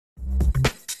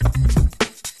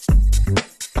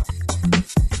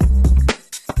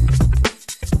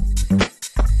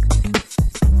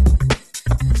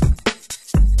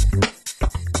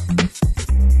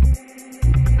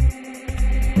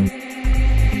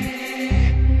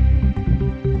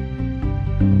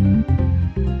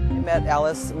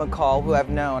Alice McCall, who I've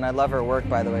known. I love her work,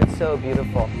 by the way. It's so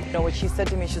beautiful. You know, what she said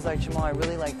to me, she's like, Jamal, I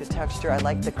really like the texture. I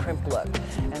like the crimp look.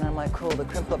 And I'm like, cool, the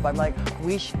crimp look. I'm like,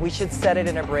 we should set it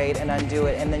in a braid and undo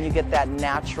it, and then you get that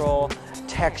natural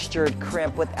textured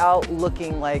crimp without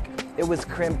looking like it was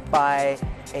crimped by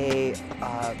a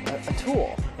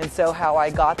tool. And so how I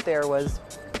got there was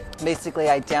basically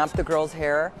I damped the girl's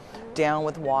hair down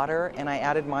with water, and I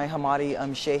added my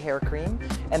Hammadi Shea hair cream,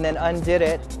 and then undid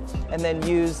it, and then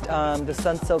used the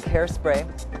Sunsilk hairspray.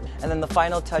 And then the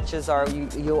final touches are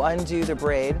you undo the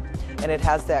braid, and it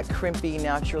has that crimpy,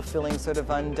 natural feeling, sort of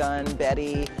undone,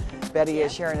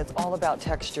 Betty-ish hair, and it's all about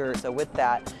texture. So with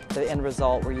that, the end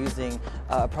result, we're using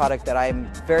a product that I'm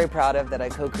very proud of, that I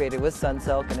co-created with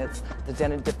Sunsilk, and it's the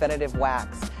Definitive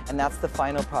Wax. And that's the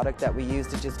final product that we use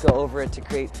to just go over it to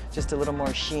create just a little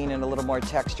more sheen and a little more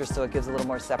texture, so it gives a little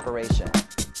more separation.